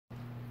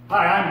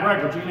Hi, I'm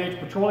Greg with G&H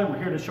Petroleum. We're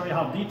here to show you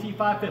how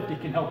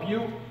DT550 can help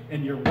you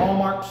in your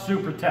Walmart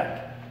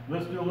SuperTech.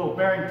 Let's do a little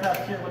bearing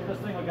test here with this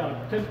thing. We've got a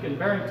Timken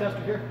bearing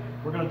tester here.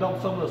 We're going to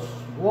dump some of this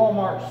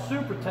Walmart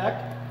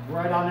SuperTech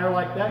right on there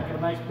like that. Get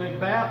a nice big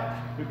bath.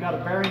 We've got a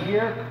bearing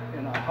here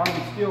in a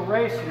hardened steel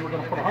race, and we're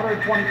going to put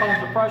 120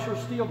 pounds of pressure,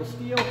 steel to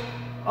steel.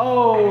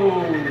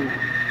 Oh!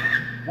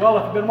 Well,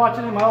 if you've been watching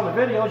any of my other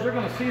videos, you're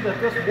going to see that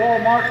this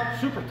Walmart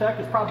SuperTech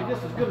is probably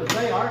just as good as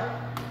they are.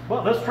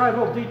 Well, let's try a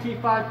little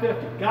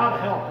DT550.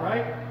 Gotta help,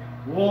 right?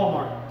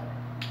 Walmart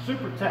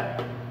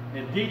SuperTech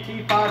and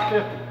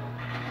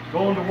DT550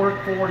 going to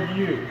work for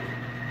you.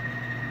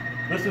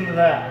 Listen to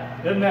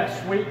that. Isn't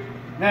that sweet?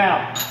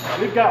 Now,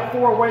 we've got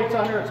 4 weights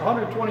on here. It's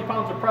 120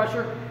 pounds of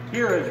pressure.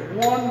 Here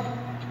is 1,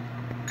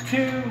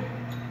 2,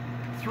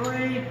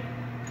 3,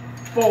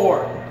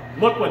 4.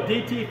 Look what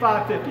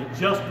DT550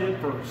 just did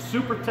for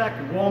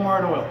SuperTech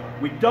Walmart oil.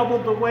 We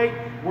doubled the weight.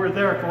 We're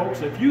there,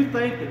 folks. If you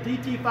think that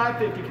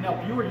DT550 can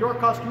help you or your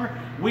customer,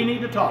 we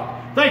need to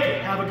talk. Thank you.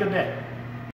 Have a good day.